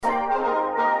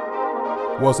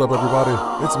What's up, everybody?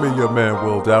 It's me, your man,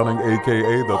 Will Downing,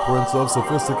 a.k.a. the Prince of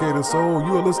Sophisticated Soul.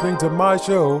 You are listening to my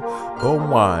show, The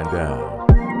Wind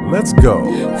Down. Let's go.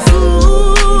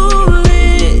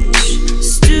 Foolish,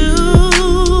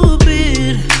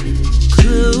 stupid,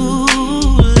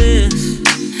 clueless.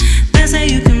 That's how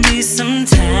you can be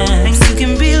sometimes. You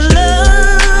can be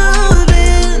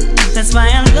loving. That's why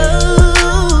I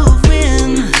love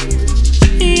when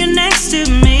you're next to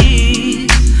me.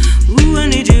 Ooh, I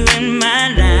need you in my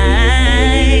life.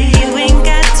 You ain't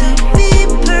got to be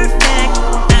perfect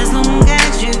as long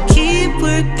as you keep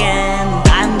working.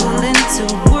 I'm willing to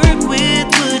work with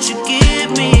what you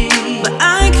give me, but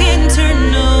I can't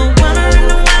turn no water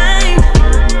into wine,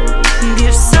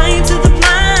 give sight to the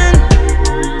blind.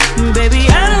 Baby,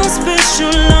 I don't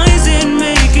specialize in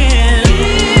making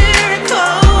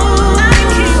miracles. I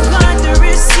can't find the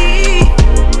receipt.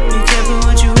 Be careful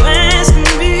what you ask me,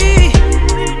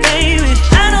 baby.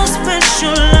 I don't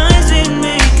specialize in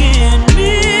making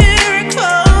miracles.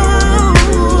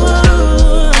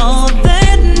 All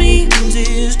that means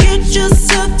is get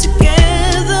yourself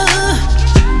together.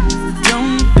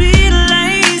 Don't be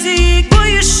lazy, boy,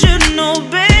 you should know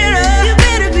better. You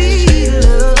better be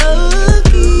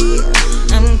lucky.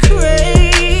 I'm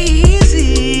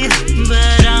crazy,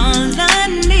 but all I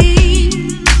need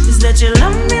is that you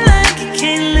love me like you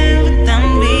can't live without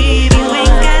me. You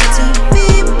ain't got to be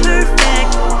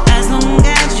perfect as long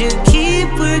as you keep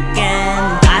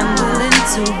working. I'm willing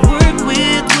to work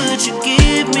with what you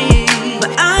give me,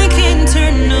 but I can't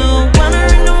turn no water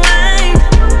into wine,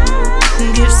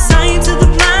 give sight to the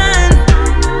blind.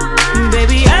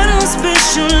 Baby, I don't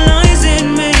specialize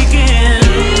in making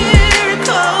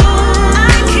miracles. I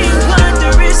can't find the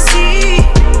receipt.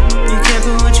 Be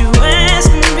careful what you ask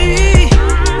me, baby.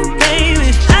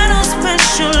 I don't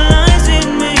specialize in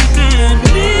making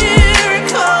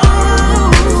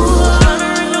miracles.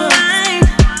 Water in the wine,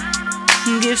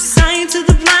 give sight to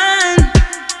the blind.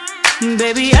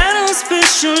 Baby, I don't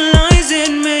specialize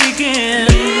in making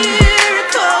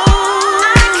miracles. I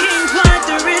can't find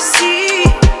the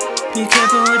receipt. Be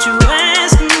careful what you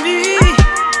ask me, baby.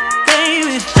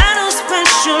 I don't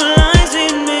specialize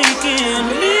in making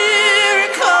miracles.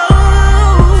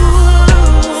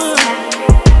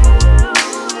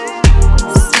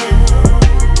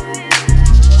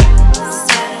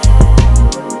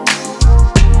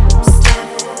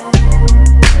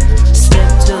 Step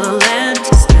to the left,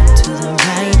 step to the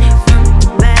right, front to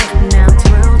back, now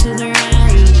twirl to the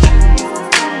right.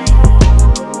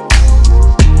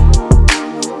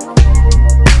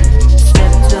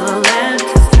 Step to the left,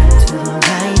 step to the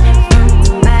right, front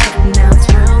to back, now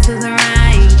twirl to the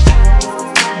right.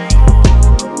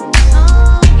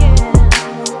 Oh yeah.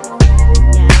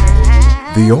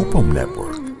 The Opum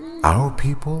Network. Our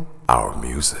people, our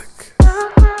music.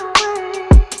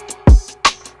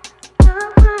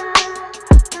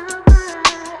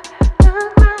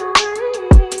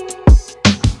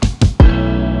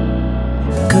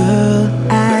 Girl,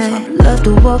 I love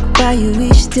to walk by you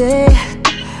each day,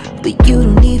 but you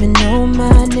don't even know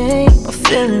my name. I'm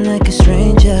feeling like a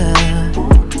stranger.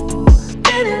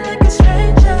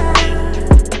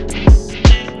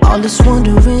 All this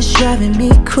wondering's driving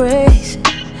me crazy.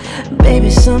 Baby,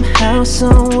 somehow,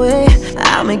 someway,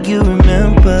 I'll make you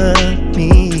remember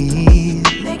me.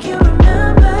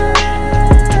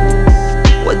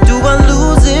 What do I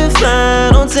lose if I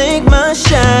don't take my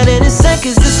shot? Any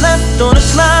seconds that's left on the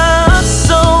clock,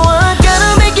 so I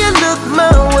gotta make you look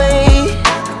my way.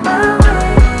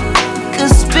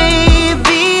 'Cause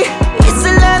baby, it's a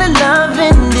lot of love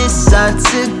in this hard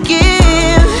to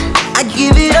give. I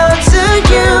give it all to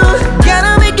you.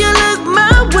 Gotta make you look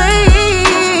my way.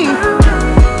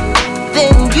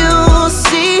 Then you'll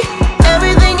see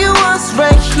everything you want's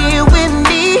right here with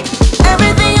me.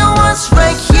 Everything you want's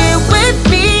right here with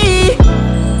me.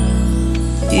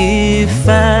 If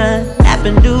I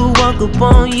happen to walk up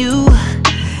on you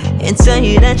and tell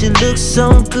you that you look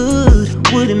so good,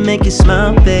 would it make you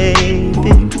smile,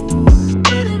 baby?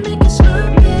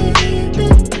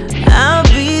 I'll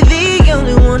be the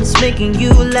only one that's making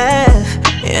you laugh.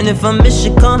 And if I miss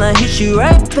your call, I hit you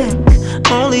right back.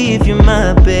 Only if you're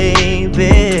my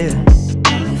baby.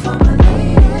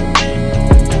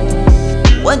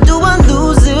 What do I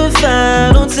lose if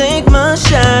I don't take my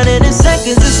shot? And in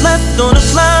seconds that's left on the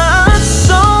clock,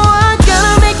 so I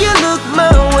gotta make you look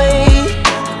my way.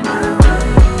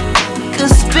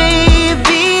 'Cause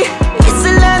baby, it's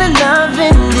a lot of love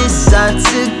in this hard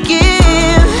to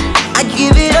give. I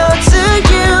give it all to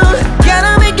you.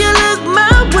 Gotta make you look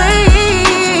my way.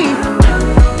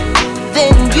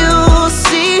 Then you'll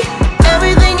see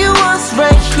everything you want's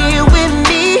right here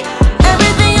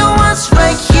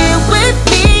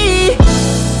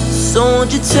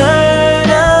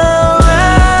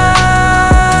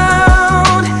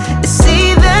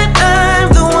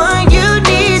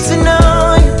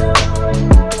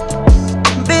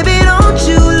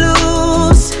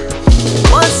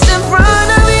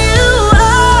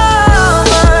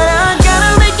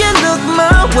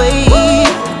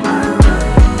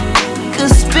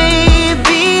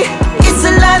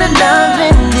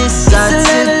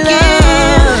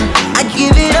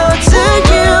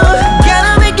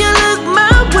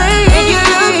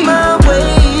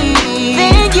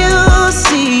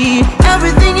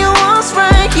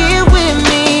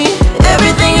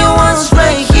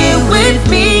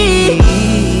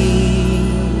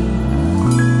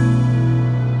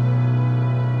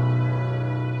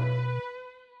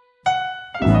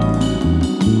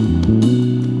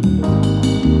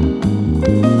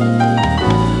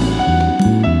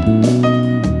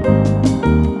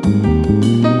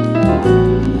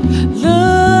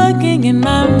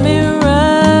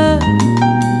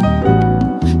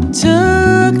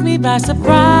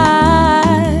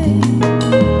surprise.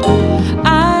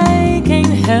 I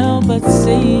can't help but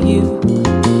see you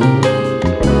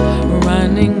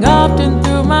running often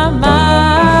through my mind,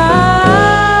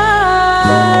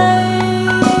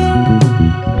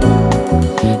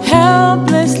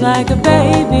 helpless like a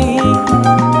baby,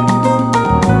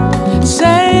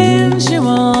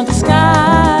 sensual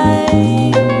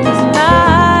disguise. And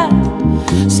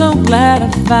I'm so glad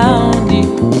I found you,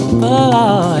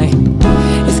 boy.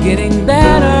 It's getting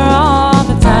better all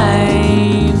the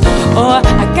time. Or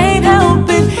I can't help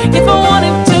it. If I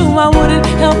wanted to, I wouldn't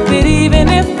help it. Even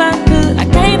if I could, I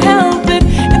can't help it.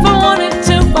 If I wanted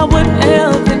to, I wouldn't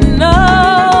help it. No,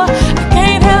 I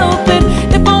can't help it.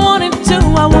 If I wanted to,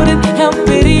 I wouldn't help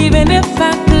it. Even if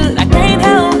I could, I can't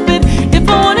help it. If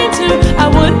I wanted to, I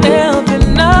wouldn't help it.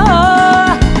 No.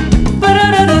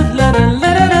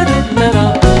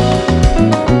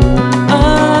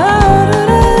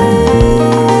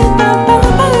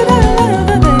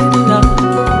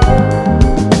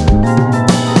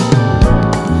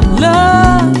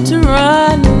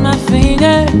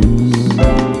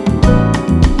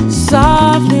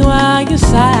 Softly while you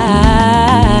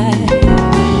sigh,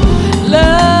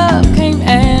 love came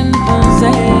and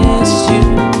possessed you,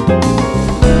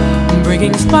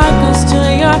 bringing sparkles to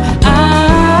your eyes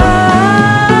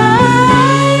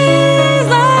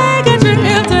like a trip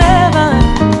to heaven.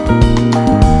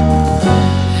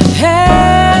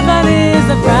 Heaven is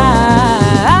the prize,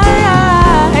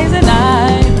 and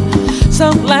I'm so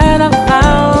glad I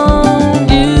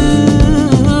found you.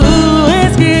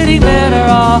 It's getting better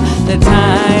all the time.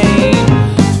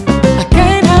 I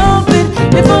can't help it.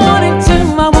 If I wanted to,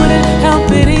 I wouldn't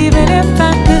help it. Even if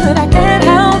I could, I can't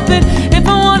help it. If I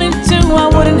wanted to, I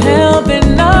wouldn't help it.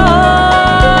 No,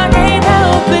 I can't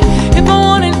help it. If I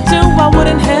wanted to, I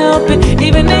wouldn't help it.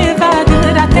 Even if I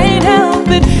could, I can't help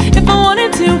it. If I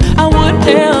wanted to, I wouldn't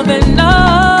help it. No,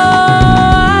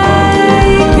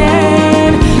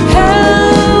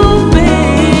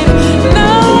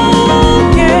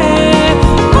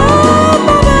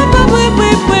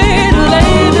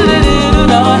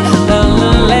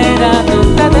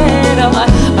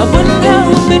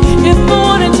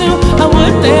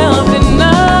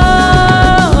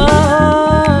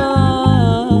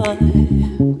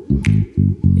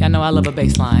 I know I love a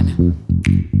bass line.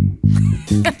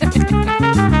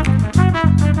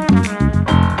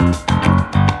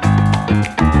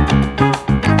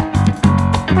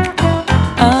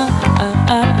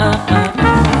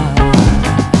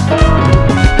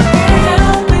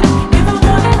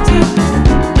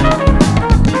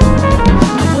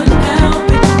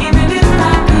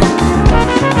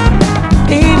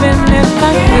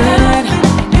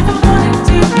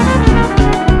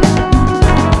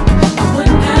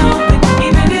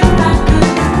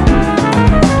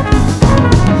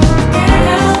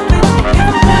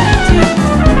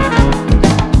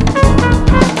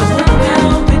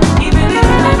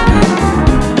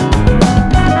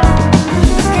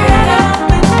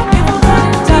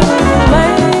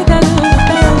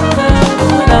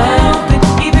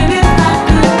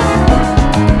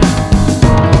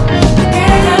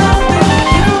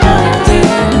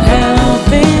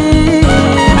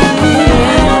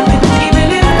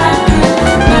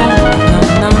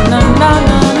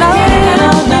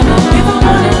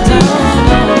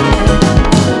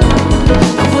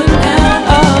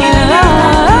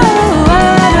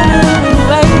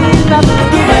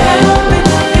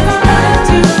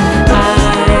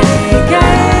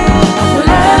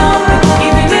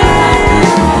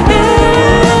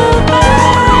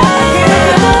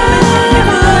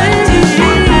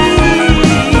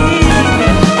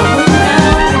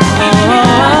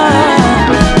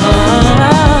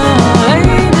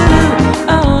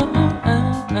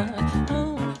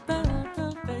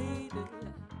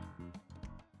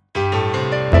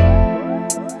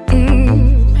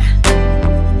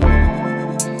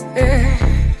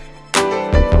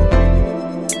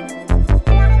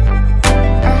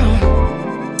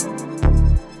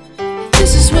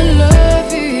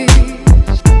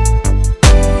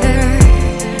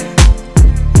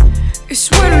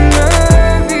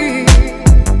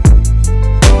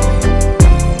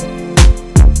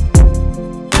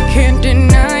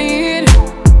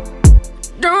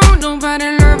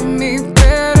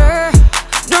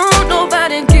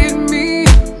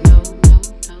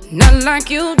 like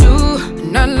you do,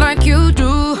 not like you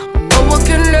do. No one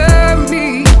can love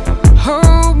me,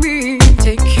 hold me,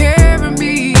 take care of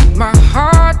me. My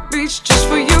heart beats just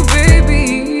for you,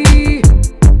 baby.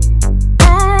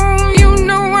 Oh, you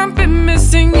know I've been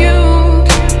missing you.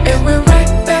 And we're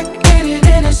right back in it,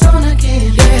 and it's on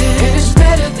again. Yeah. And it's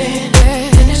better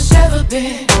than it's ever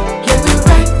been. Yeah.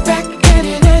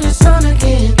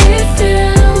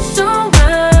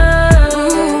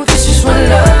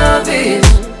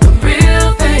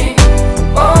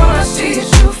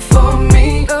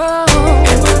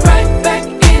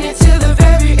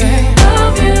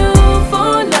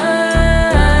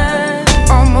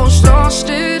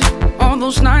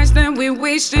 those nights that we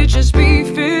wasted just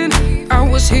beefing. I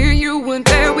was here, you weren't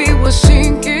there, we were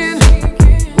sinking.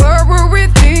 What were we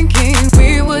thinking?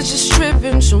 We were just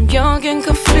tripping, so young and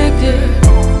conflicted.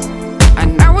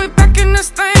 And now we're back in this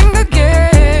thing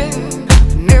again.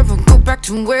 Never go back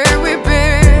to where we've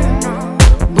been.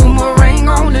 Boomerang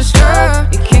on this earth,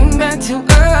 it came back to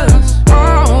us.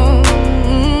 Oh.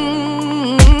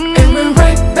 And we're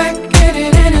right back at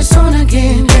it and it's on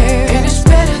again. And it's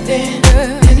better than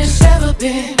it's ever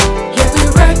been. Yeah,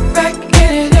 we're right back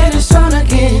at it and it's on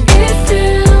again. It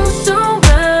feels so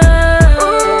right.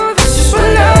 Oh, This is what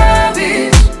love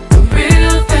is, the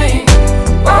real thing.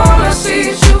 All I see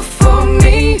is you for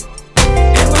me.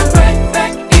 And we're right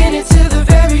back in it to the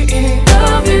very end.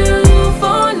 Love you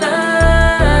for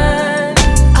life.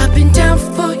 I've been down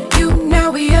for you, now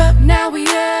we up.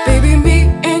 Baby, me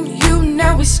and you,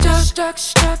 now we stuck.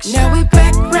 Now we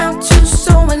back round to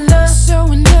so in love.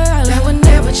 That would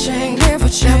never change.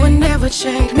 That would never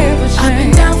change. I've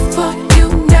been down for you,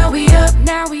 now we up.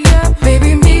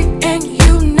 Baby, me and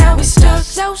you, now we stuck.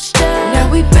 Now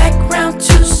we back round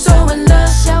to so in love.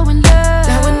 That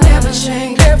would never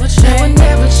change. That would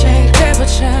never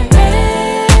change.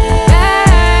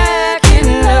 back in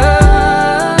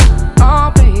love.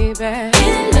 Oh, baby.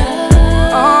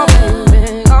 Oh,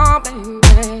 baby. Oh, baby.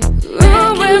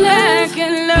 Ooh, we're back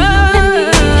in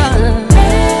love.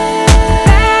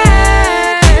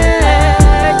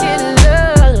 Back in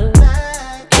love.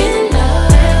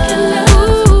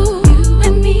 Ooh, You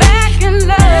and me. back in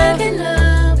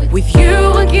love. With you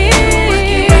again.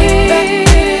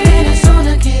 And it's on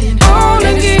again. On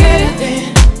And it's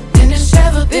again. better than it's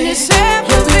ever been. Than it's ever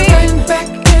Yeah, we're been. right back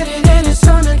at it and it's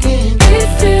on again. It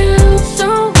feels so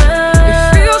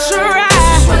right. It feels so right. This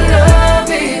is what love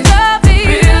is. Love is.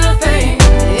 Real thing.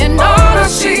 And all I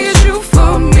see is you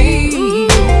for me.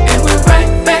 And we're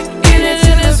right back in it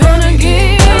till it's on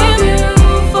again. Love you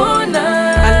for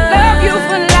life. I love you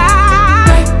for life.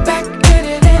 Right back at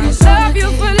it and it's on Love you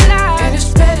again. for And life. it's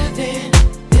better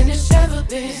than it's ever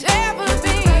been. It's ever Right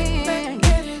been. back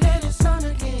at it and it's on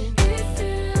again. It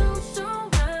feels so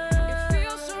right. It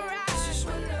feels so right. This is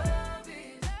what love is.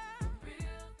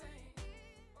 Real thing.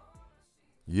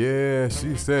 Yeah,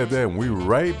 she said that, and we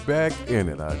right back in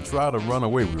it. I try to run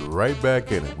away, we right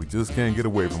back in it. We just can't get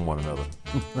away from one another.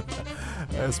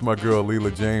 That's my girl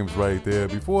Leela James right there.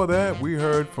 Before that, we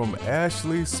heard from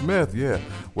Ashley Smith,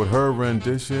 with her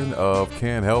rendition of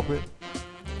Can't Help It.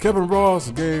 Kevin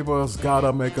Ross gave us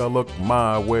Gotta Make Her Look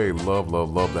My Way. Love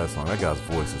that song. That guy's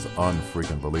voice is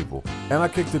unfreaking believable. And I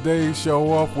kicked today's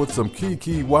show off with some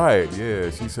Kiki Wyatt. Yeah,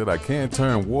 she said, I can't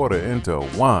turn water into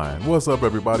wine. What's up,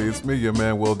 everybody? It's me, your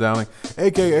man, Will Downing,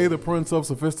 a.k.a. the Prince of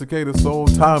Sophisticated Soul.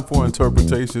 Time for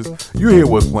interpretations. You hear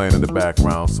what's playing in the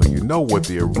background, so you know what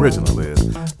the original is.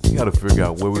 You gotta figure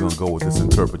out where we're gonna go with this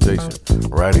interpretation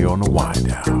right here on the Wind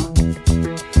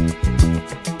Down.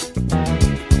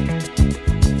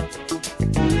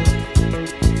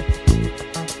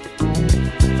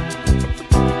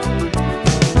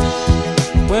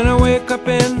 When I wake up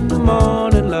in the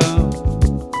morning, love,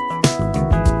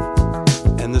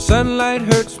 and the sunlight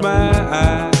hurts my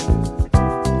eyes,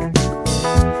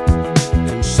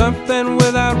 and something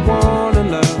without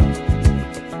warning, love,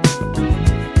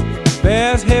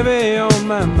 bears heavy on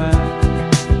my mind.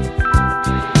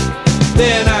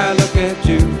 Then I look at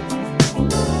you,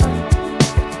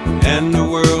 and the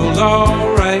world's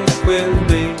alright with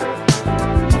me.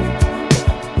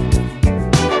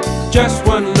 Just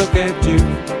one look at you,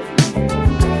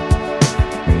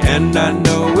 and I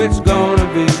know it's gonna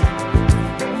be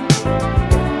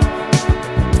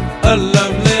a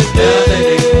lovely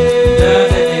day.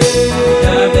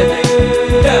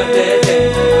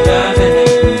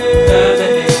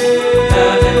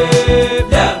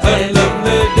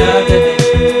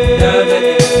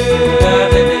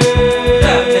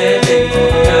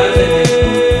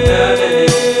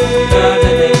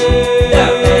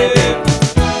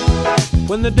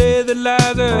 When the day that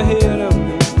lies ahead of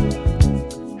me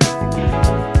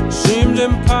seems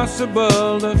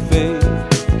impossible to face,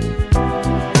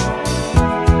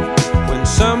 when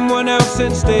someone else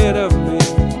instead of me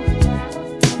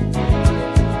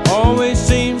always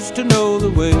seems to know the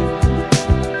way,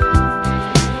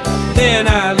 then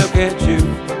I look at you,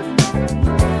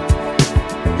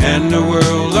 and the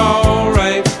world's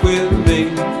alright with me.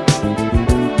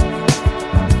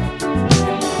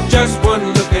 Just one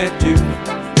look at you,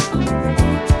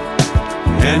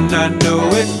 and I know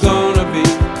it's gonna be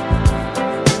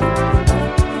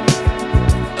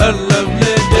a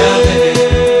lovely day.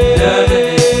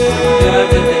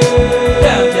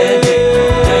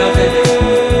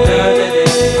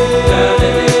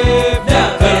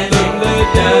 A lovely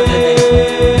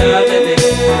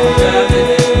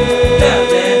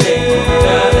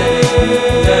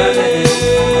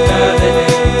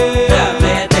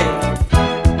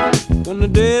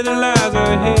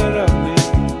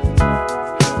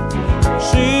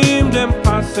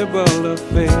impossible of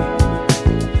fate.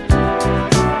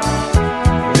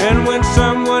 And when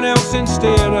someone else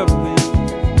instead of me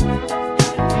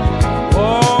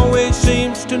always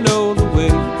seems to know the way,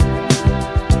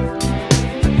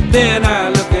 then I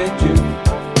look at you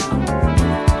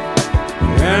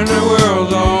and the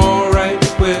world's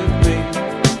alright with me.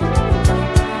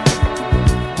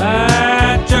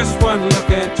 I just one look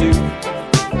at you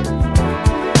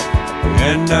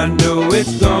and I know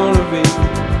it's gonna be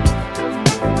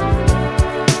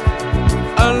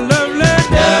a lovely day.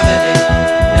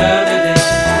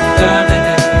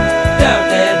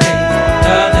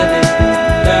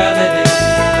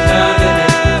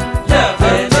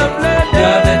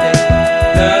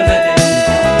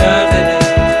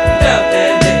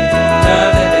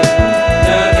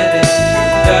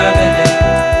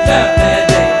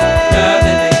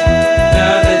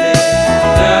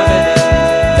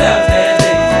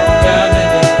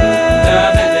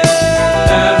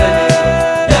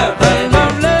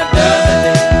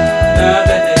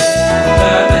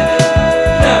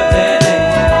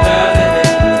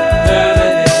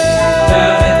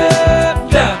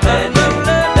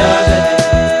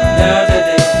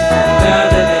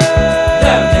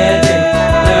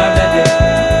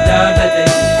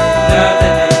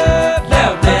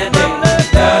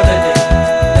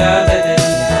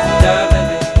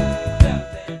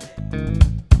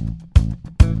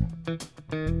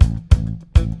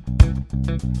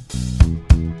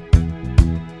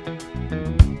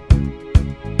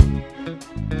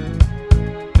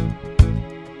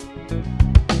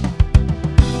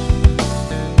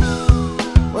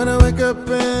 When I wake up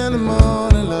in the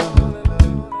morning, love,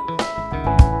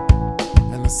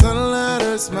 and the sunlight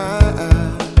hurts my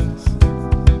eyes,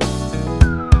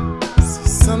 see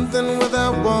something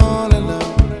without warning,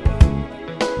 love,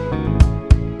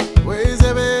 weighs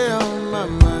heavy on my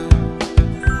mind.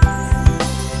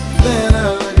 Then I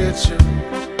look at you,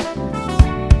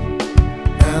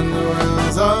 and the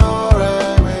world's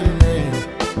alright with me.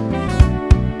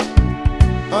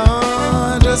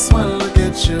 Oh, I just wanna look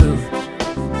at you,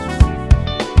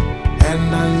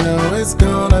 and I know it's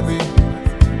gonna be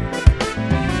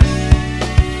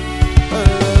a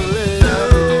lovely day.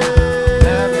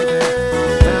 Lovely day,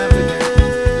 lovely day,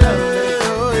 lovely day,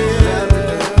 oh yeah.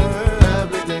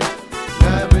 Lovely day,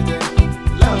 lovely day, lovely day, lovely day,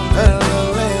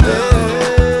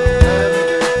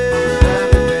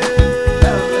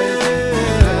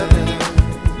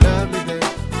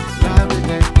 lovely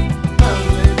day,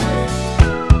 lovely day.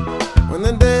 When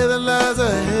the day that lies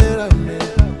ahead of me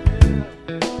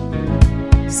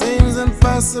seems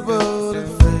impossible to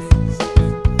face,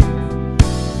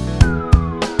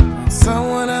 and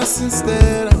someone else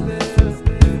instead of me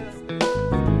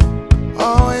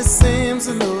always seems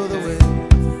to know the way.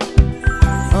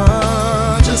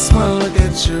 Oh, I just wanna look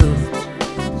at you,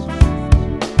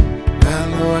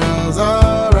 and the world's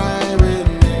alright with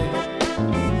me.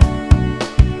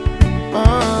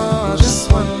 Oh, I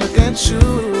just wanna look at you,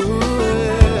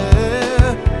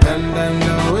 yeah, and I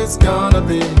know it's gonna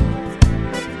be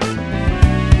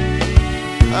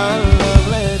a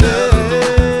lovely day.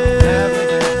 Lovely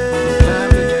day,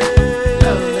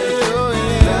 oh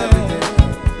yeah. Lovely day,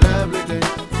 lovely day,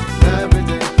 lovely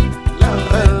day.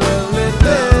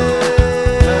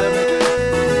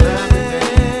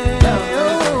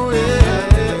 Oh yeah.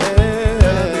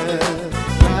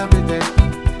 Lovely day,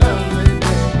 lovely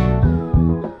day.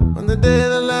 When the day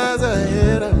that lies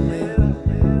ahead of me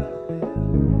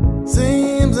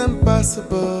seems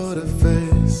impossible to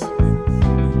face,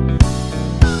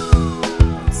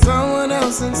 someone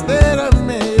else instead of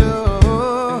me,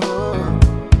 oh,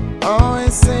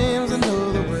 always seems to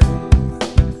know the way.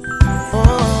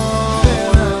 Oh,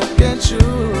 then I look at you,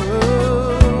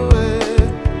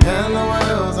 yeah, and the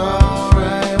world's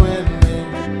alright with me.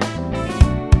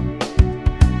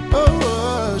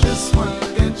 Oh, just wanna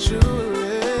look at you,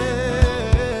 yeah,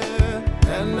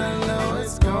 and I know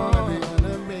it's gonna be a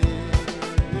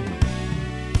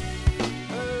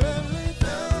lovely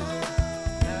day.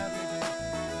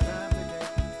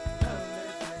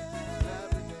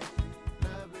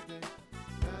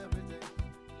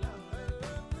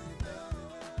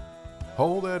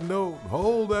 Hold that note,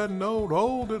 hold that note,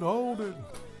 hold it, hold it.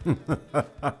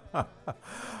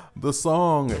 The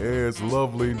song is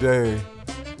Lovely Day.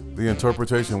 The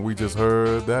interpretation we just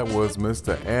heard, that was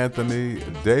Mr. Anthony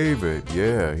David.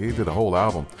 Yeah, he did a whole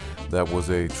album that was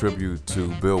a tribute to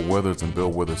Bill Withers and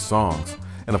Bill Withers songs.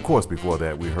 And of course, before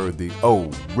that, we heard the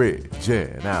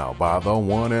original by the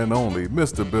one and only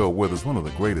Mr. Bill Withers, one of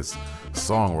the greatest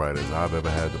songwriters I've ever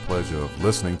had the pleasure of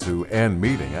listening to and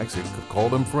meeting. Actually, could call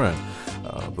him friend.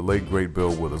 the late great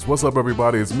Bill Withers. What's up,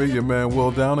 everybody? It's me, your man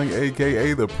Will Downing,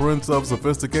 aka the Prince of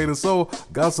Sophisticated Soul.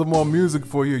 Got some more music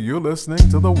for you. You're listening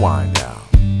to The Wind Down.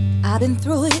 I've been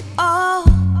through it all,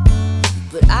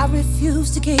 but I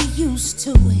refuse to get used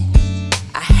to it.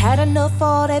 I had enough of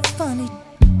all that funny,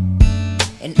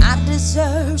 and I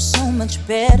deserve so much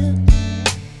better.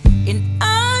 And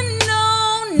I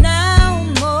know now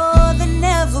more than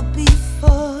ever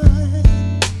before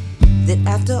that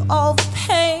after all the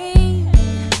pain,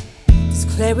 there's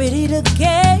clarity to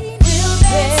gain. We'll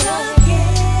dance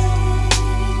again,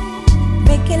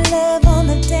 making love on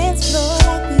the dance floor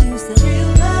like we used to. Real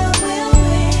love will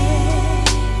win.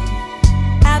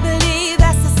 I believe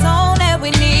that's the song that we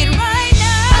need right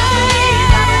now. I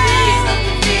believe it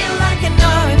can feel like an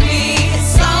R&B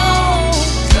song.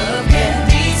 Love can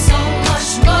be so much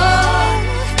more,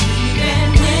 even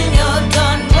when you're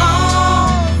done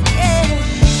wrong. Yeah.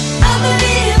 I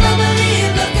believe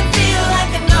love can feel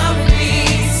like an R&B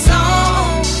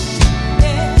song.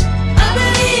 Yeah. I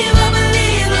believe love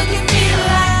can feel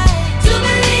like. To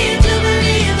believe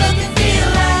love can feel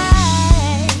like.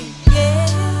 Yeah.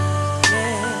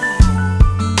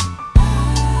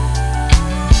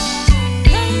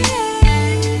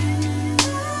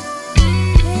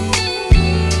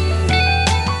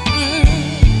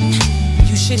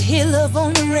 You should hear love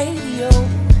on the radio,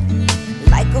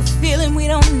 like a feeling we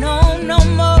don't know no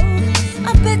more.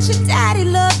 I bet your daddy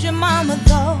loved your mama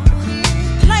though,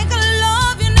 like a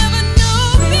love you never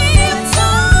knew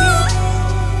before.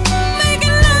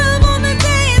 Making love on the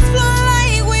dance floor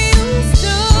like we used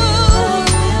to.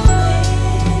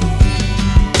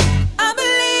 I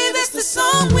believe it's the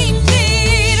song we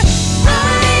need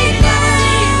right now.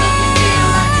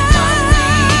 Love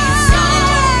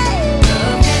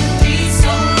can be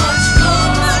so much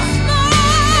more,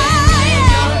 when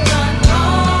you're done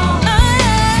wrong. I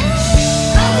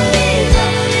believe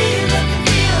love can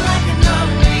feel like an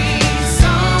R&B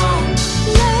song.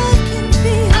 Love can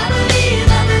feel. I believe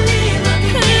love can feel like.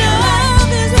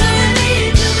 Love is what I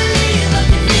need to believe. Love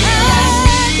can feel like.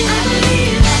 I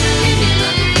believe love can feel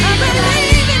like. I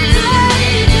believe in love. Love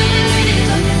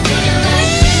can feel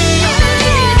like.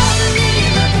 I believe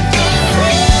love can feel like.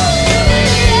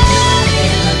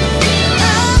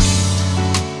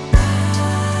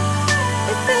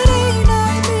 If it ain't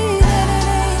R&B, then it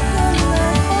ain't no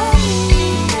love for me.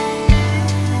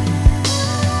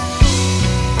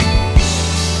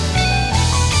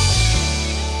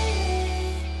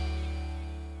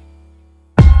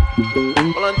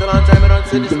 Well, until on time, I don't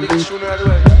say this big tune right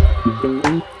away.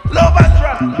 Love and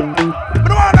drop. But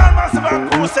no one on massive and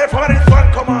cool say for this one,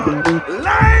 come on.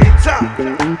 Lighter,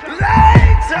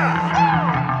 lighter.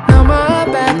 No more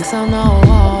backs on the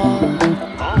wall.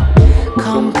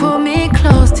 Come pull me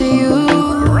close to you.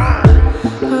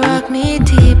 Rock me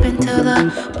deep into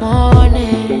the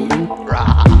morning.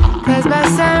 Cause by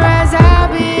sunrise I'll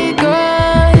be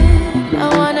gone. I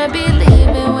wanna be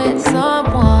leaving with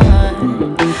someone.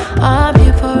 I'm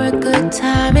here for a good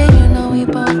time, and you know we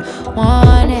both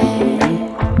want it.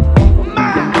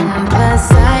 And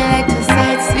plus I like to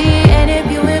sightsee, and if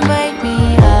you invite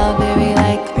me, I'll be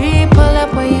like 3, pull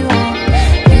up where you want.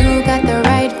 You got the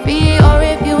right fee, or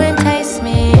if you entice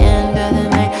me, end of the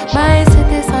night, might sit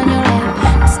this on your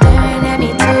lap. Staring at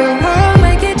me too long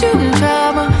might get you in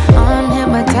trouble. I'm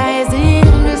hypnotizing,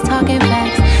 I'm just talking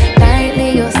facts.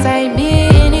 Lightly you'll sight me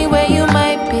anywhere you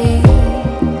might be.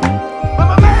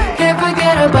 Can't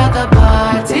forget about the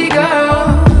party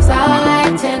girls, all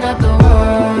lighting up the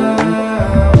world.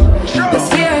 Let's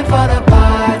hear it for the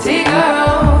party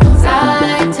girls, all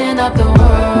lighting up the world.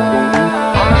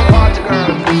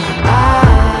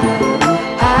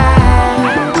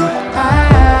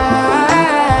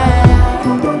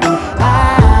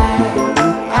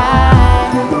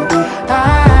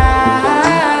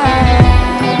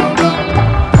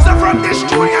 So from this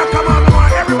tune, yeah, come on,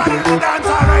 everybody in the dance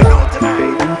hall right now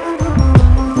tonight.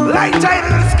 Light tight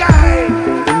in the sky.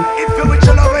 If you with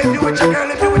your lover, if you with your girl,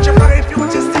 if you with your brother, if you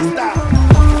with your sister.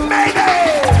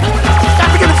 Mayday! Stop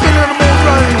to get a feeling on the moon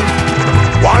line.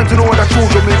 Want to know what a true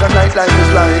Jamaican nightlife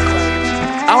is like?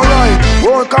 Alright,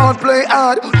 work hard, play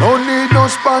hard, no need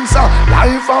no sponsor.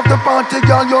 Life of the party,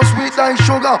 girl, you're sweet like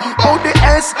sugar. Out the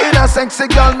S in a sexy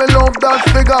girl, me love that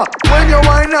figure. When you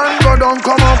whine and go down,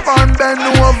 come up and bend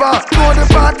over. Know the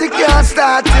party can't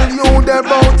start till you there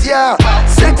bout, yeah.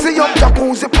 Sexy up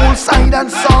jacuzzi, poolside and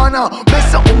sauna.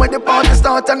 Miss up when the party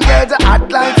start and get the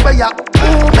hot light for ya.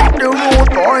 Ooh, make the road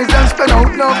boys and spend out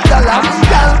enough dollars.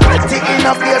 Girl, pretty in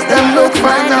a face, them look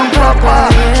fine and proper.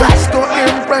 Tries to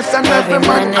impress and every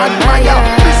man admire.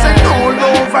 Listen, no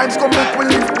low vibes come make we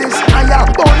lift this higher.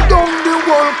 Burn down the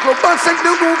whole club and set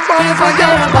the roof on you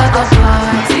forget about the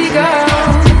party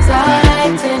girls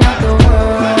lighting up the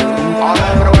world. All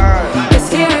over the world. Let's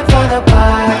hear it for the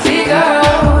party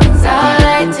girls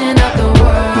lighting up the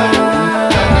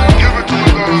world. Give it to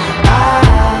me, girl.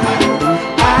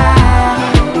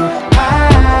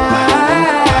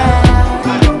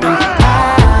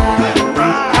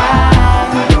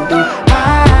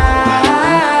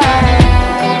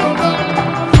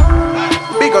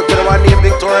 Big up to the one named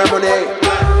Victoria Monet.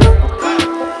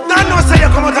 Now know say you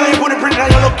come out and you put the print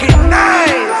and you're looking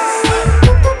nice.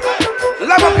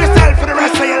 Love up yourself for the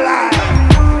rest of your life.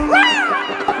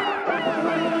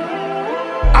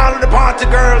 All of the party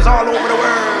girls all over the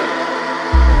world.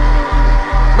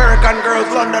 American girls,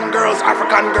 London girls,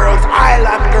 African girls,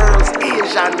 island girls,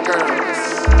 Asian girls.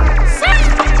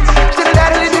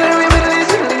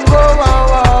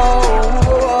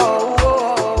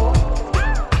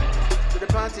 To the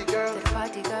party girls,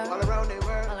 all around the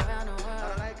world. I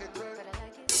like it, girl.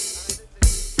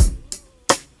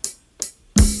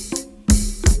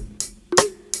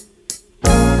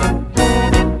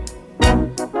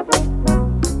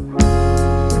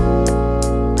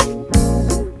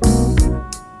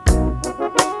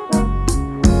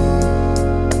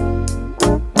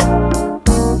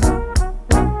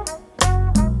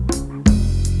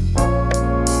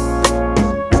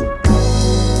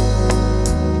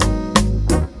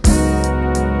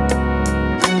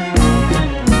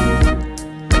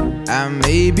 I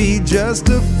may be just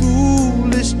a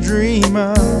foolish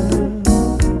dreamer,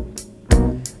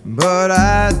 but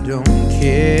I don't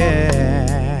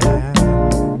care,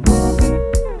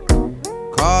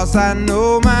 'cause I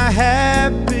know my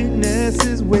happiness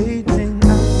is waiting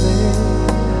out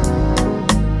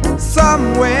there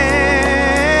somewhere.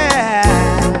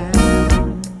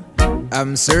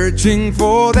 I'm searching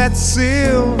for that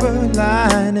silver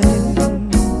lining,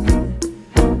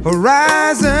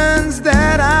 horizons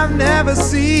that I've never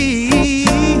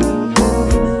seen.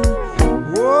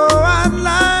 Oh, I'd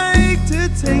like to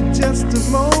take just a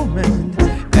moment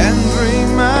and dream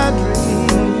my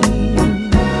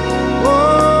dream.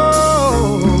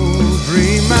 Oh,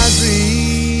 dream my dream.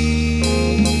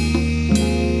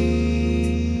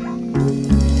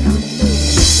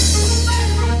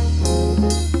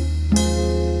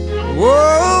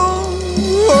 Whoa,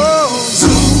 whoa.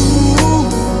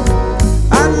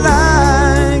 I'd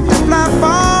like to fly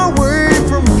far away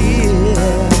from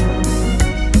here,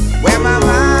 where my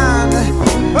mind,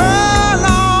 oh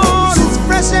Lord, is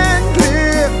fresh and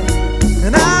clear,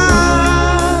 and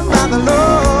I'm by the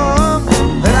love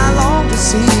that I long to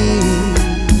see,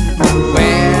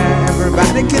 where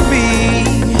everybody can be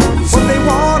what they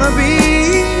wanna be.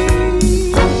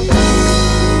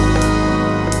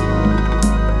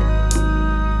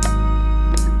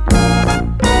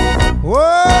 Oh,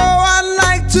 I'd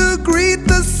like to greet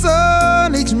the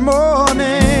sun each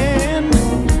morning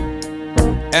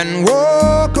and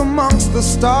walk amongst the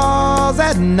stars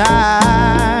at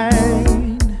night.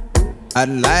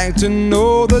 I'd like to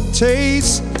know the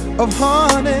taste of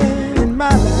honey in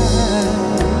my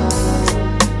life,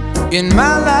 in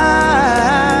my life.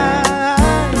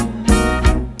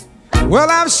 Well,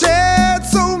 I've shared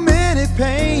so many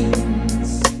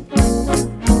pains,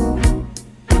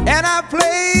 and I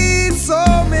played so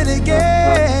many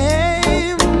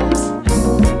games.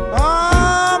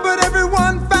 Oh, but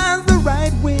everyone finds the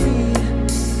right way,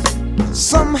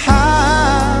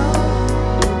 somehow,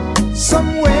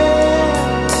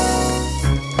 somewhere,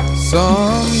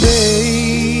 someday.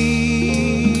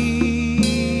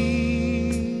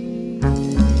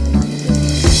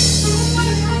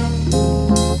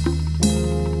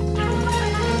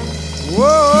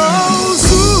 Whoa,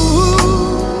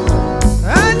 soon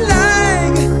I'd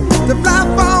like to fly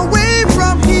far away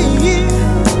from here,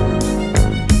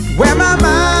 where my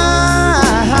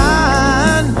mind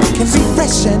can be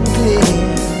fresh and clear,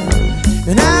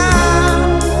 and I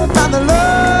find the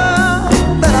love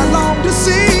that I long to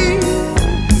see,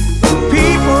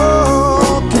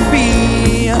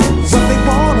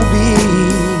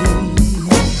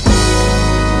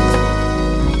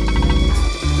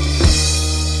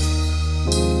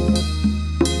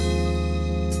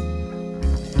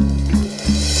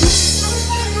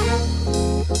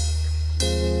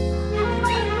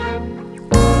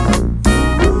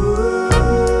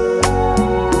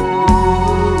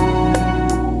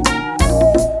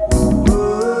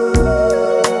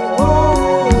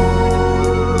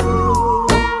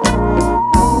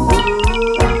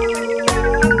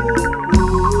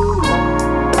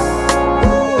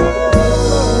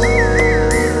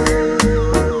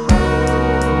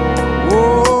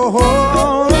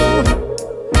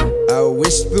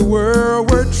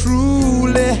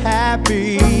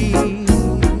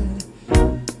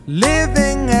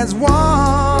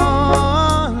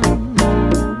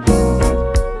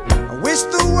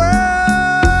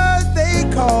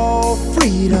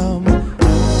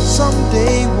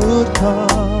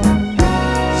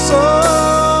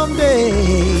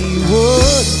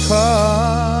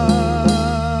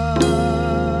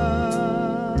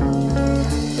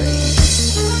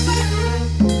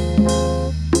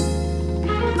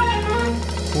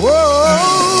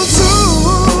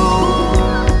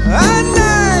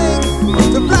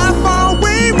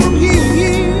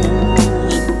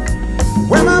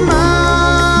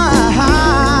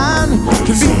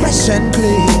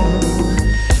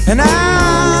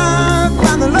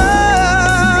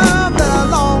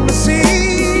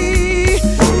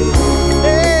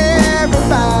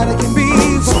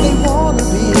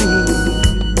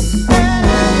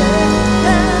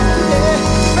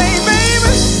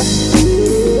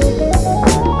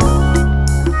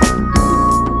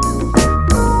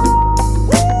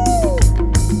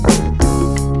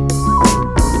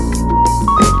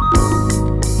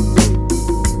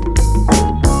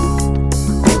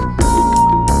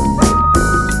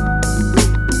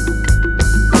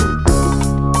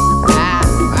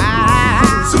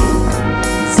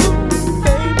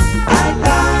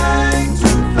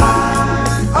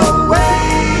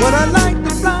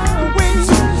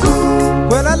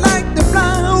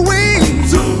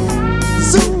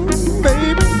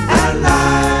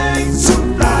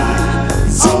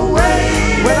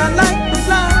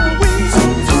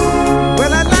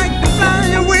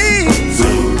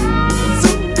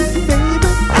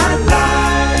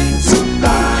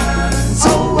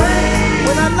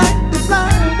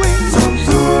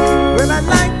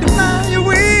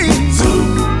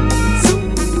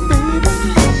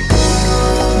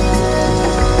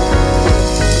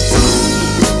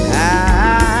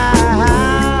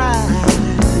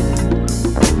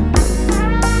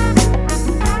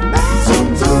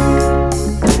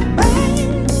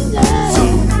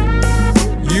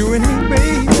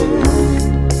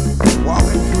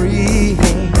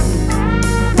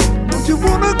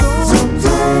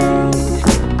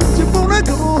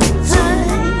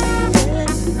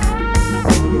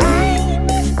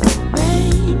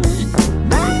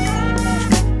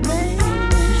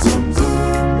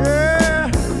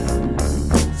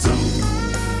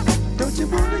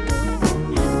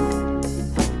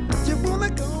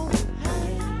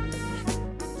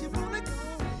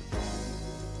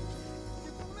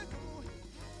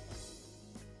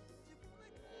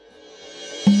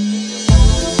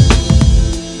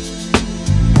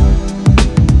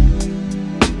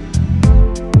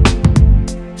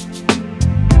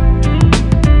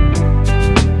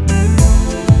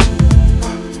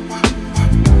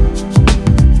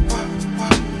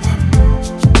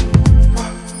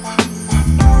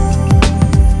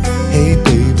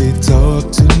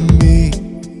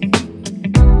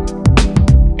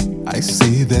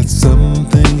 that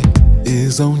something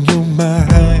is on your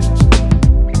mind,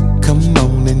 come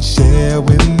on and share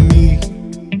with me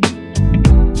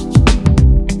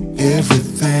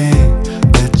everything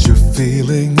that you're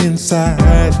feeling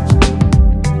inside.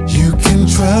 You can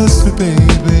trust me,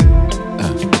 baby.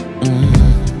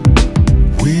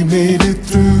 We made it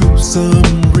through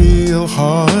some real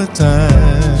hard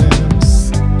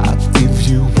times. I'll give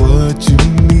you what you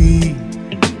need.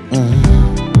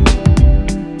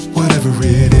 Whatever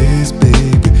it is,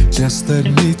 baby, just let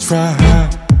me try.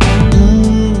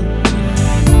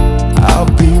 I'll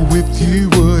be with you,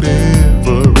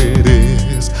 whatever it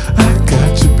is. I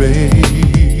got you,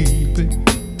 baby.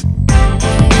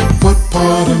 What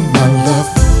part of my love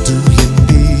do you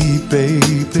need,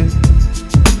 baby?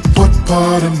 What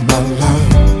part of my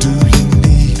love do you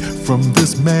need from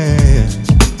this man?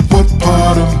 What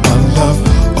part of my love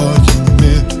are you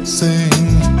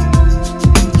missing?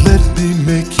 Let me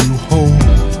make you whole.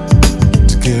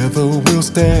 Together we'll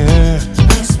stand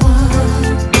as one.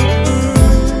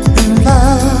 In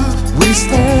love we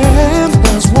stand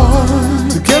as one.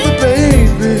 Together,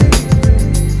 baby.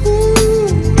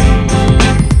 Ooh.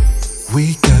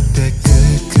 We got that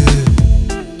good.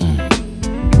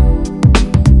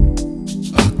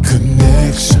 A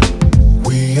connection.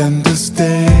 We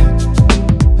understand.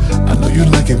 I know you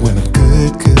like it when I'm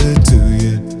good to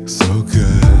you. So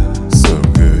good, so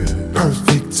good.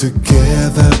 Perfect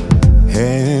together,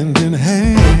 hand in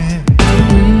hand.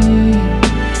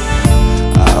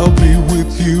 I'll be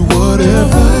with you,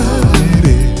 whatever it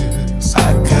is.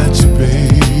 I got you,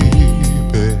 baby.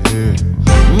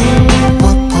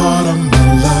 What part of my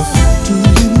love do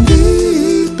you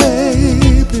need,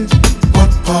 baby?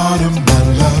 What part of my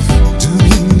love do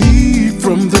you need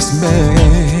from this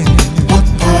man? What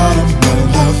part of my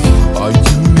love are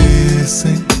you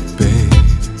missing, babe?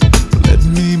 Let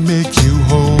me make you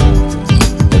whole,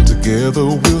 and together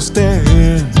we'll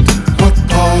stand. What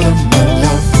part of my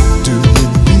love do you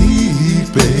need,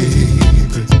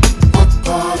 baby? What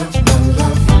part of my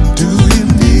love do you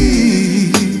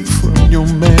need from your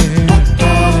man? What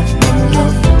part of my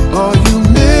love are you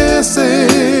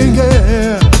missing?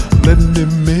 Yeah, let me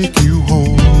make you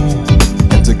whole,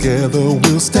 and together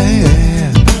we'll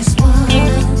stand.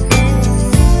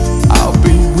 I'll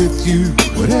be with you,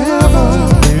 whatever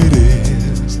it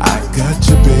is. I got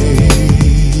you,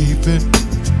 baby.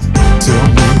 Tell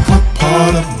me what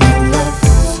part of my love.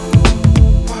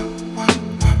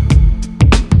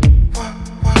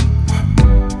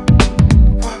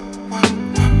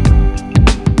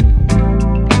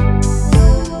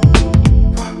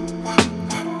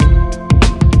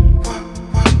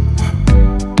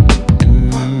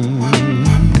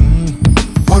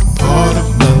 What part of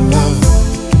my love?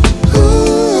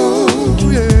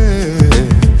 Ooh, yeah.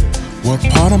 What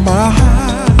part of my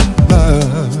love?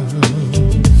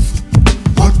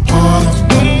 What part of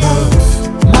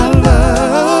my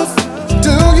love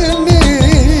do you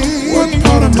need? What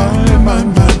part of my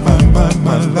love?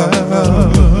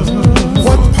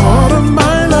 What part of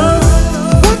my love?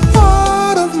 What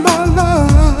part of my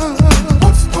love?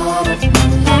 What part of my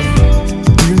love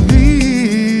do you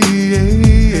need?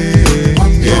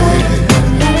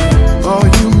 Are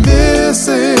you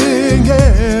missing?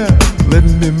 Yeah, let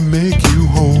me make you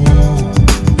whole,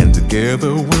 and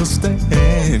together we'll stand.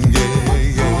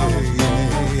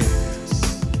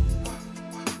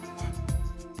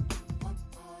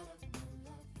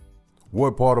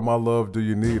 What part of my love do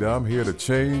you need? I'm here to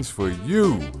change for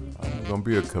you. I'm gonna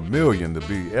be a chameleon to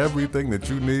be everything that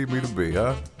you need me to be,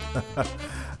 huh?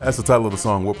 That's the title of the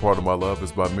song, What Part of My Love.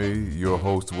 Is by me, your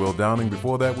host, Will Downing.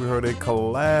 Before that, we heard a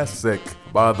classic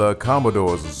by the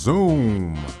Commodores,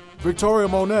 Zoom. Victoria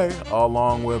Monet,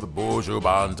 along with Buju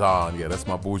Banton. Yeah, that's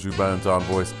my Buju Banton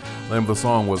voice. The name of the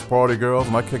song was Party Girls,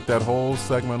 and I kicked that whole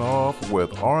segment off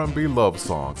with R&B love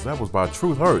songs. That was by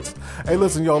Truth Hurts. Hey,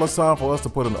 listen, y'all, it's time for us to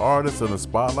put an artist in the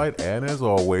spotlight, and as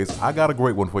always, I got a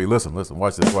great one for you. Listen,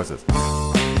 watch this.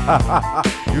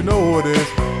 You know who it is.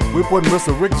 We're putting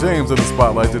Mr. Rick James in the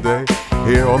spotlight today,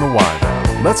 here on The Wind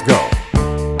Down. Let's go.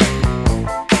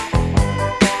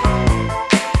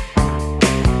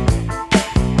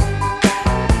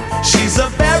 She's a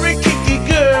very kinky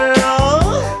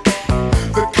girl,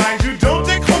 the kind you don't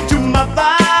take home to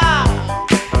mother.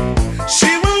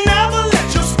 She will never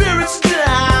let your spirits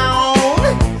down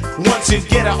once you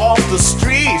get her off the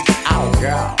street. Oh,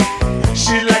 girl.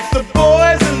 She likes the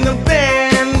boys in the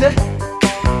band.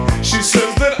 She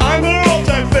says that I'm her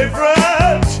all-time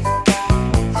favorite.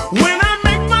 When I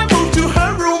make my move to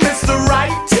her room, it's the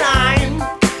right time.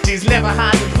 She's never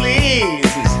hard to please.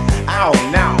 Oh,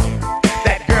 no.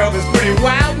 That girl is pretty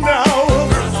wild now. The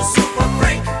girl's a super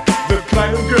freak. The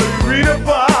kind of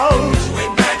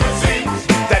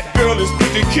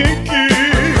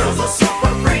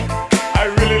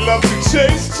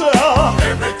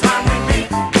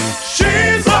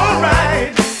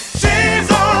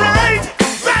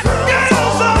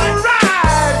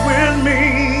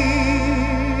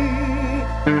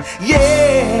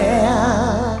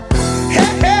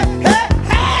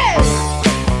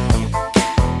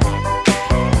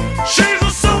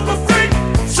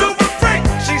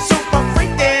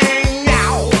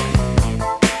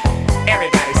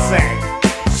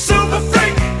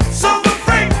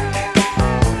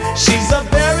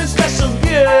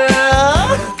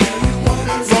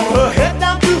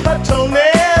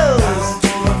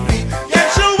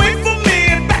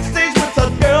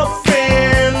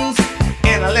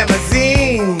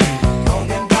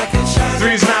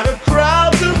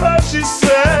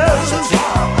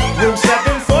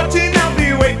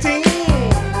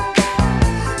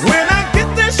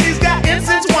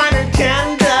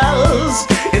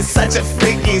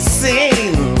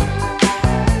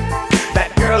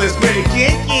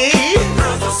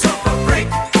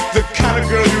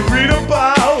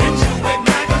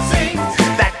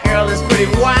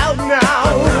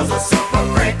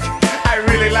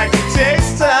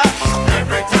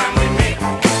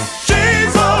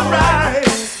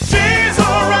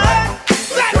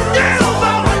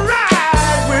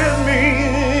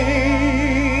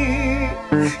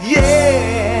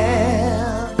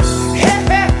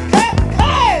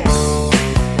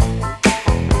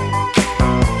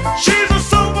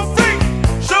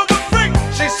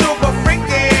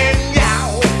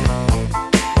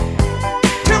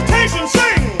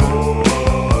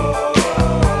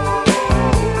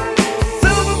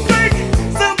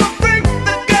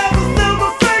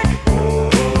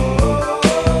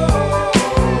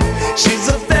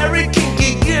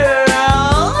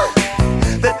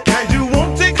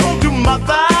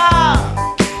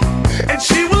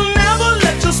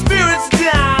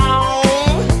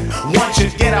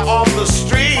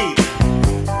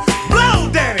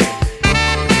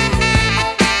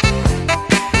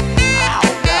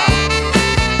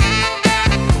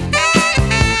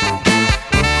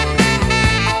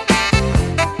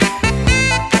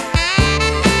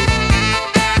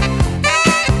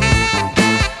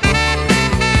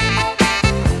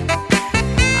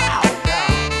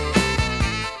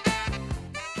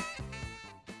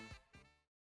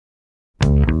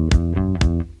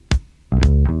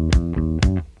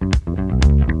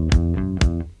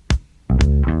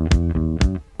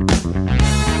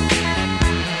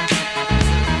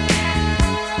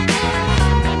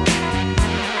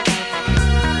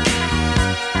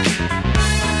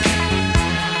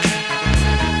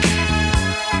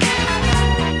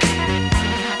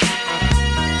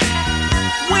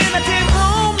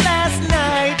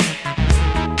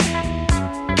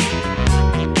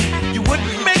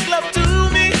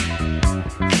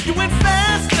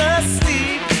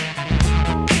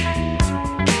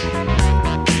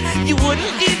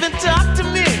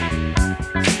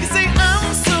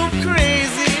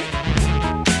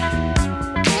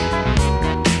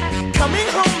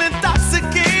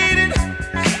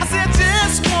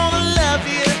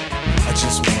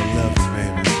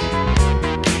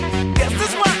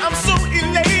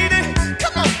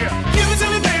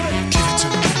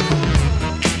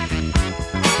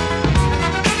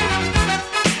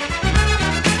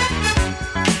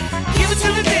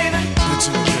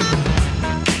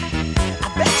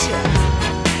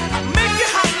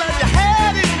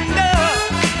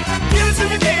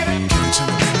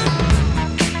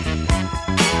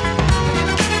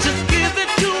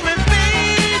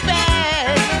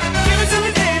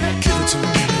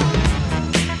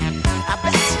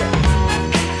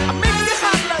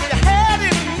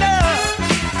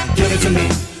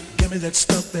that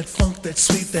stuff, that funk, that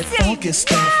sweet, that funky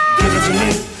stuff. Give it to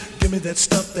me. Give me that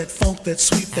stuff, that funk, that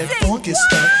sweet, that funky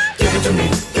stuff. Give it to me,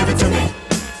 give it to me.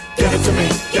 Give it to me,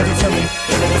 give it to me.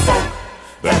 Give me the funk,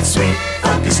 that sweet,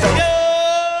 funky stuff.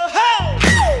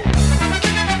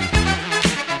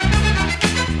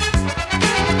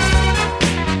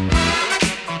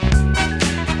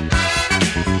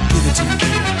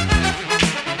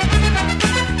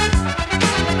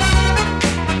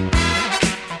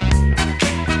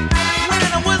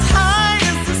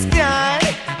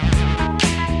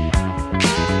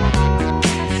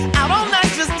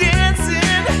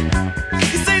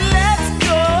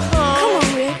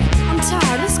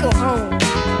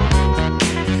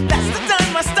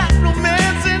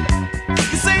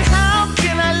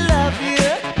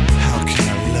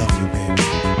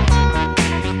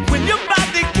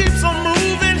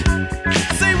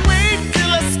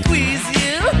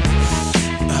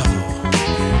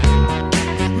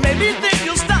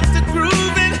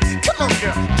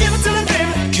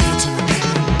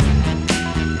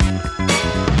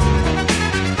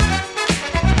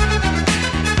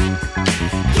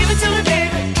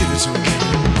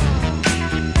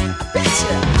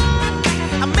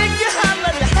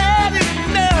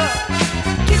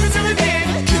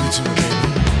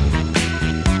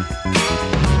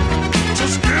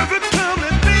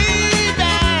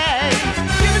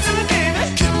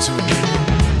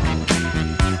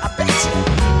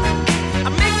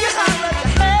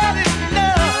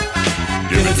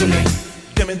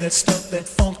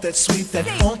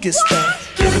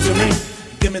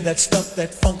 That stuff,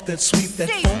 that funk, that sweet, that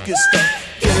funky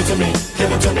stuff. Give it to me,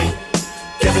 give it to me.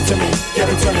 Give it to me, give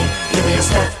it to me. Give me your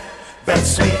stuff, that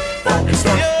sweet, funky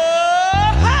stuff.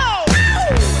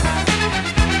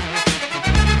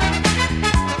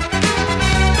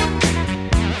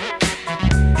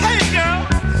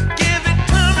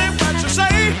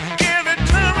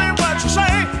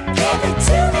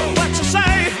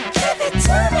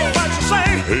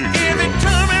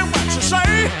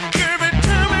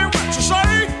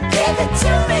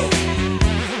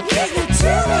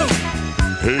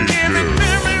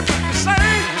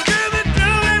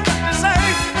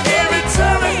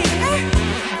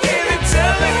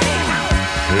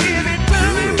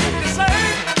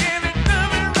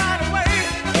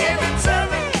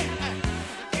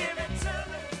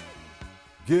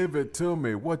 Give it to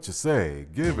me, what you say?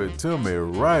 Give it to me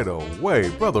right away.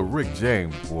 Brother Rick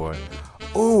James, boy.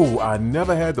 Ooh, I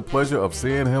never had the pleasure of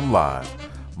seeing him live.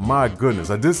 My goodness,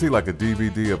 I did see like a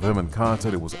DVD of him in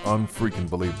concert. It was unfreaking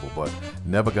believable, but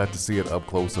never got to see it up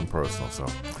close and personal. So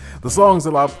the songs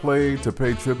that I played to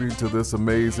pay tribute to this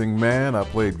amazing man, I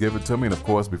played Give It To Me, and of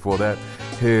course before that,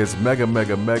 his mega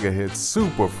hit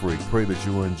Super Freak. Pray that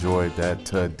you enjoyed that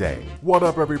today. What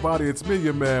up, everybody? It's me,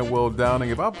 your man, Will Downing.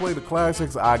 If I play the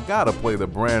classics, I gotta play the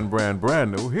brand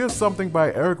new. Here's something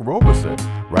by Eric Roberson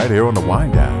right here on the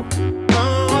Wind Down.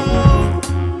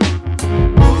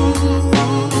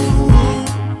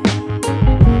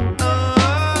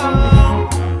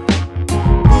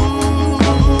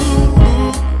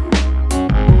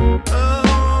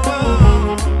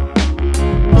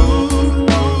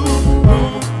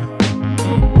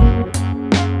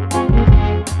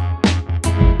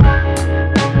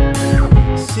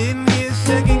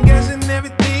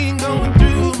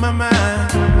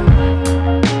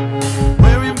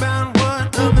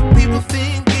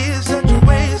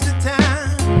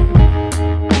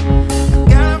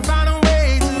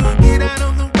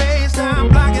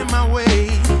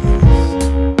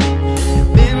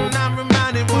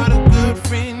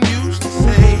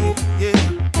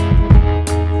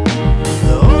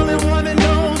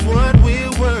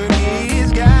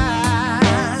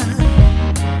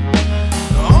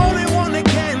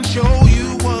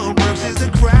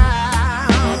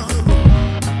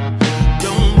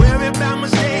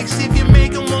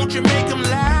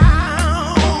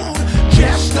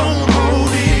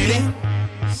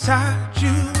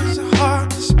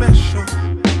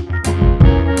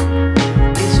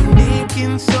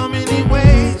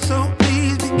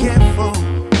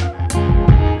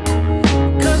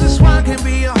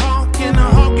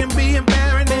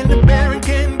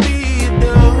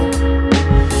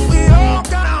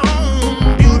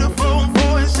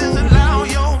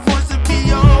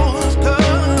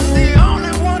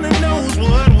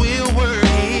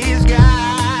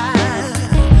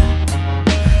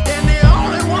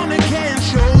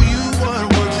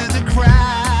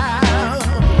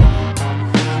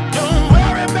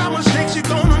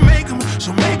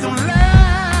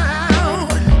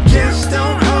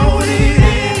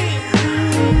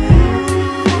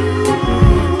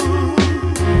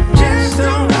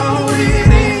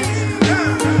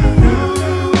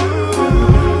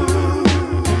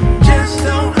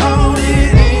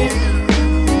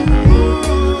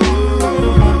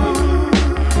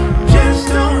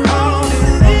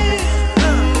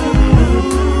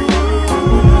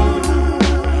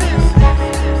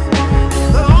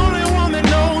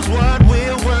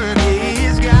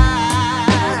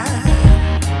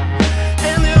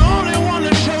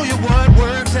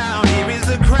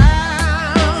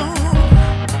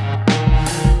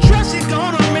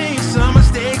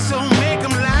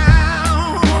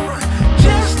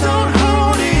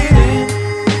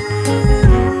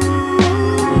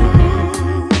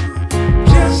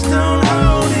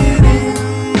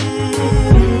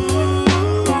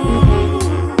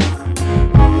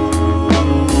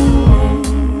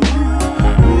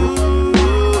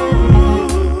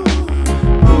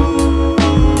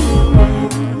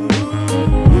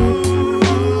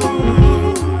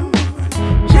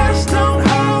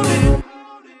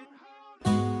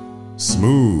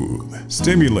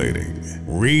 Stimulating,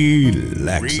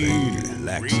 relaxing,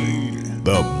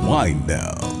 the wind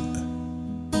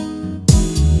down.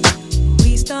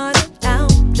 We started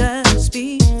out just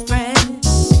being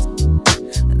friends.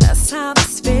 That's how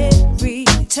this fairy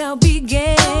tale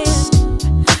began.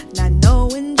 Not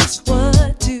knowing just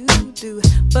what to do,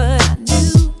 but I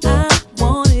knew I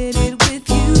wanted it with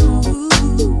you.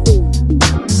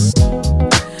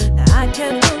 Now I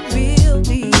kept a real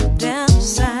deep down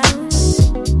inside,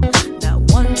 not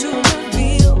one to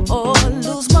reveal or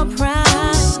lose my pride.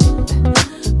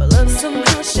 But love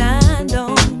somehow shined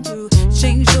on through,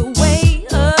 changed the way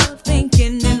of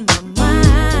thinking in my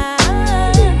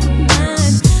mind.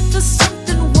 There's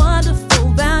something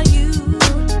wonderful about you.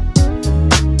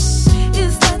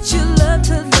 Is that you love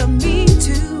to love me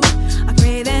too? I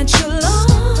pray that you'll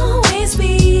always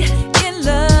be in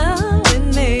love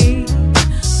with me.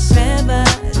 Forever,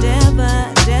 ever,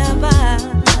 ever.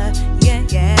 Yeah,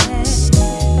 yeah.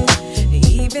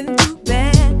 Even through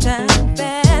bad times,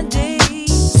 bad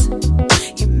days,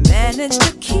 you managed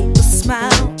to keep a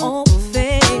smile on my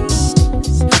face.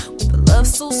 With a love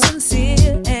so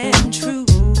sincere and true,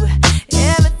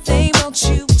 everything about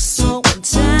you was so on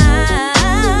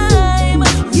time.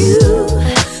 You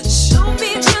showed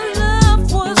me your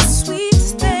love was the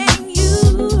sweetest thing. You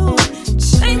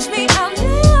changed me, I'll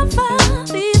never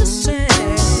be the same.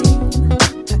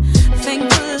 Thank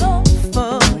the Lord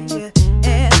for you,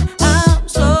 and I'm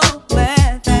so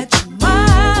glad that you're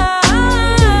mine.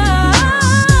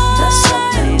 There's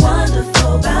something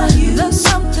wonderful about you. There's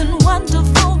something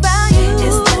wonderful about you.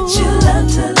 Is that you love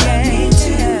to love me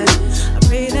too? I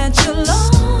pray that you'll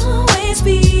always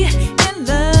be in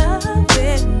love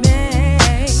with me.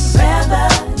 Forever,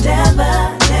 ever,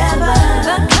 ever.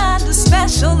 The kind of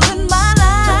special in my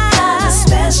life. The kind of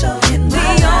special in my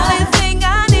life. The only thing I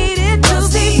needed to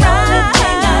be right.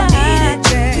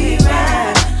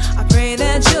 I pray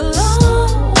that you'll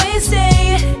always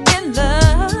stay in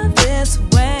love this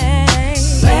way.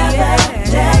 Forever,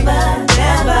 ever,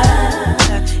 ever.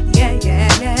 Yeah, yeah,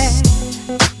 yeah.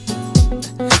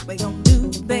 We gon' do,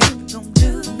 baby, gon' do,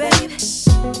 baby.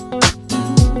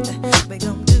 We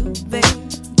gon' do, baby,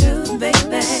 do,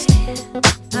 baby.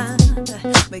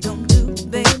 We gon' do,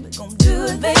 baby, gon' do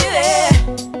it, baby.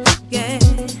 Yeah.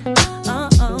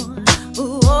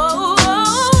 Ooh, oh,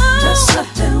 oh. There's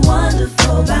something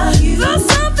wonderful about you. There's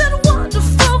something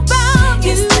wonderful about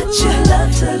you. Is that you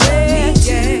love to love me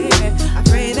too? I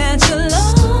pray that you'll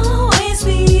always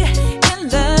be in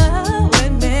love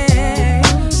with me.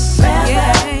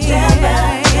 Forever, ever,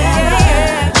 ever.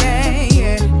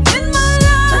 In my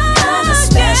life, the kind of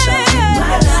special in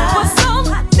my life was all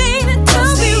I needed to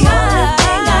be right.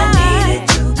 I needed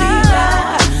to be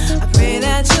right. I pray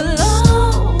that you'll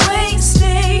always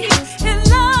stay in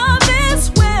love this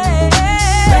way.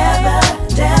 Forever,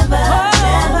 ever,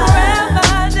 ever.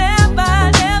 Forever, ever,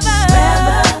 ever.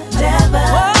 Forever,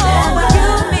 ever, you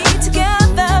and me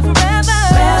together forever.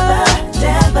 Forever,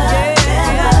 ever,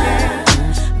 ever.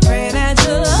 Pray that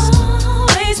you'll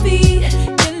always be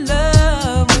in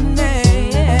love with me.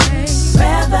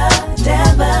 Forever,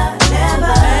 ever,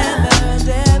 ever.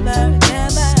 Forever, ever,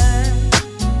 ever.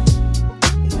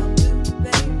 We gon' do,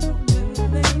 baby, gon' do,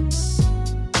 baby.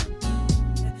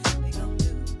 We gon'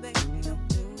 do, baby, gon'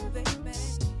 do, baby.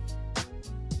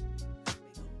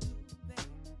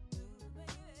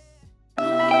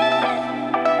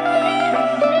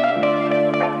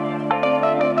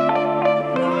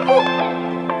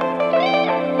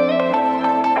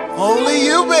 Only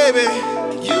you, baby.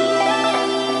 You.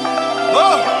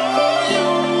 Oh.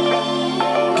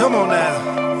 Come on now.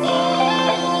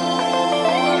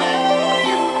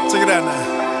 Check it out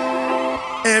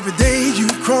now. Every day you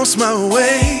cross my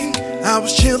way, I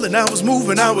was chilling, I was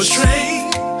moving, I was straight.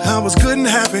 I was good and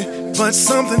happy, but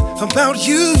something about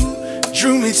you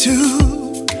drew me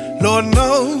to. Lord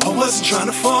knows I wasn't trying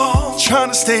to fall, trying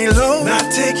to stay low,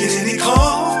 not taking any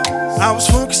call. I was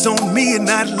focused on me and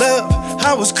not love.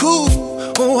 I was cool,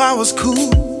 oh I was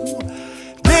cool.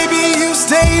 Baby, you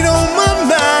stayed on my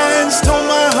mind, stole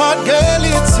my heart, girl,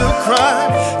 it's a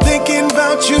crime. Thinking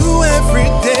about you every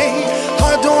day,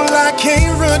 heart don't lie,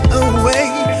 can't run away.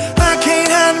 I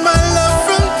can't hide my love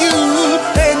from you.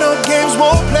 Ain't no games,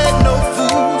 won't play no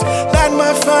fools. Light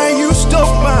my fire, you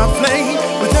stoke my flame.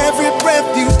 With every breath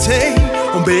you take,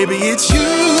 oh baby, it's you,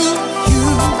 you.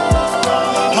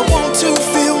 I want to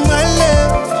feel my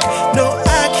love. No,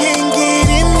 I can't get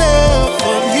enough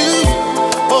of you.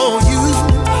 Oh, you,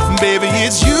 baby,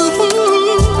 it's you.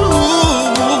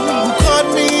 Caught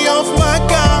me off my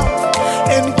guard,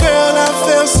 and girl, I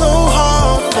fell so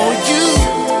hard for you.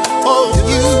 Oh,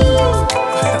 you.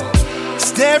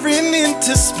 staring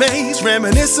into space,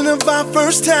 reminiscing of our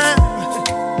first time.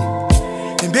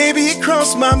 And baby, it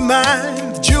crossed my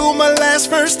mind that you were my last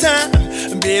first time.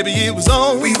 And baby, it was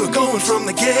on. We were going from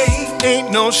the gate,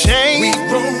 ain't no shame. We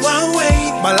rolled our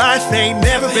way. My life ain't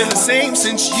never been the same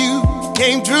since you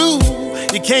came through.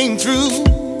 You came through,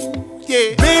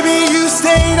 yeah. Baby, you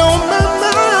stayed on my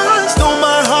mind, stole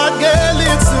my heart, girl,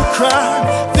 it's a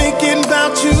crime. Thinking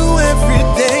about you every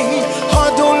day,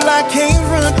 heart don't lie, can't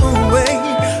run away.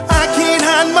 I can't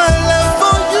hide my love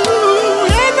for you,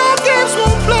 and no games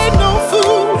won't play no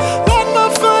fool. Light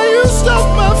my fire, you stoke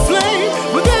my flame,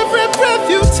 with every breath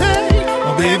you take.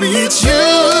 Oh baby, it's you.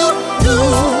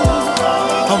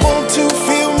 I want to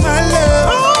feel my love,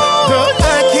 but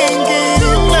I can't get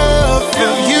enough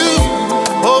of you.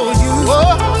 Oh you,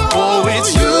 oh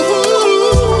it's you.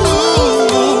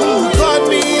 Caught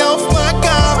me off my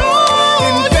guard,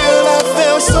 and girl I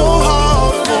fell so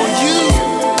hard for you.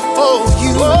 Oh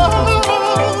you,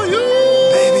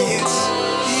 baby it's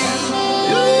you.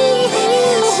 Baby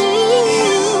it's you.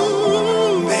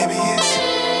 Baby it's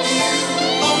you.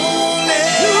 Only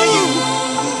you.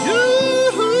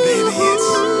 Baby it's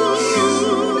you.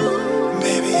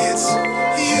 Baby it's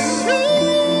you.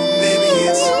 Baby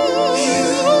it's you.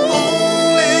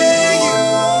 Only you.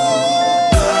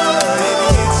 Baby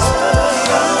it's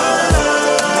you. Baby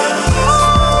it's you.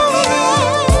 Only you.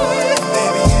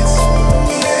 Baby it's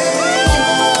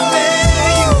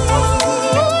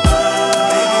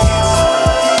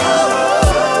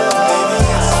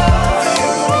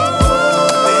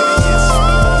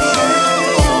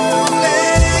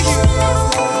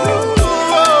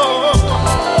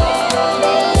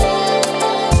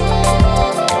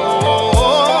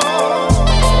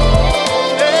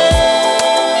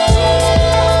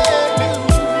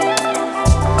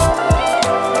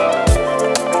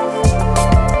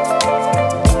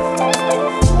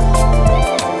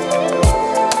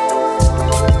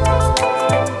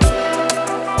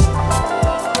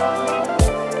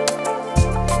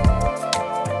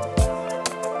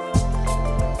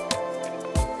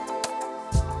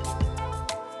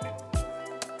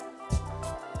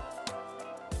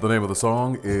The name of the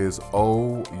song is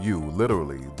O-U,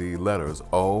 literally the letters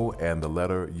O and the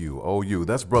letter U. O-U.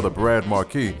 That's brother Brad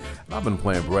Marquis. I've been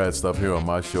playing Brad stuff here on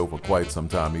my show for quite some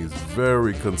time. He's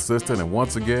very consistent, and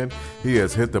once again, he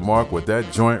has hit the mark with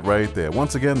that joint right there.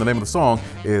 Once again, the name of the song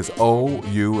is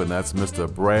O-U, and that's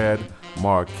Mr. Brad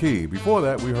Marquis. Before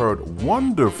that, we heard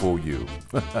Wonderful You.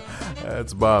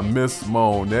 That's by Miss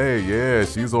Monet. Yeah,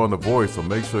 she's on The Voice, so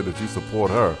make sure that you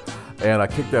support her. And I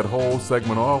kicked that whole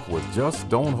segment off with Just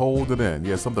Don't Hold It In.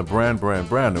 Yeah, something brand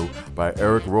new by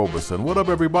Eric Roberson. What up,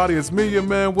 everybody? It's me, your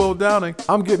man, Will Downing.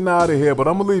 I'm getting out of here, but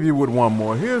I'm going to leave you with one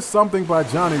more. Here's something by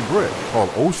Johnny Britt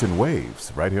called Ocean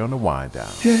Waves, right here on the Wind Down.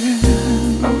 Yeah,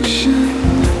 ocean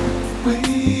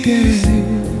waves.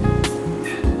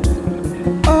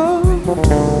 Oh,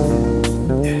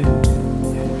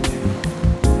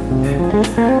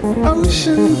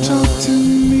 ocean, talk to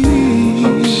me.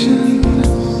 Ocean waves.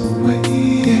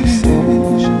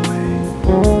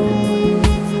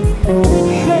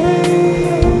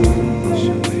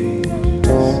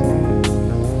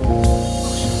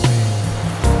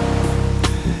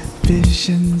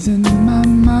 Visions in my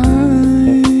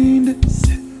mind,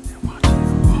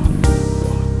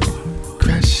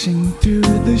 crashing through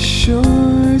the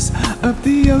shores of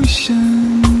the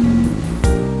ocean,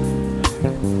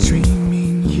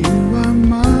 dreaming you are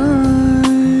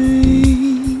mine,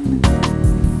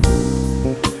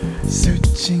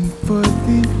 searching for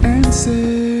the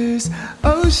answers.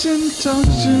 Ocean, talk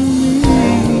to me.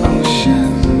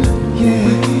 Ocean, yeah.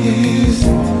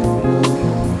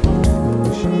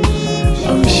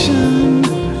 Ocean,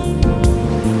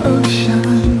 ocean,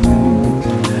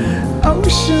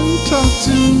 ocean, talk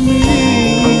to me.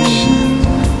 Ocean,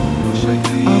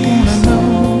 I wanna know.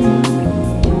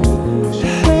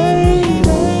 Hey,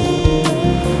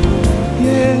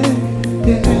 yeah,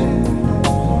 yeah.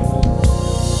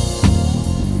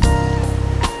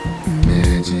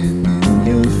 Imagining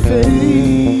your face,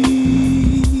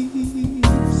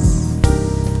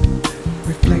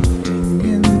 reflecting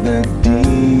in the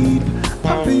deep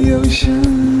of the ocean,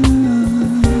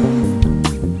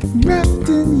 wrapped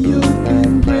in your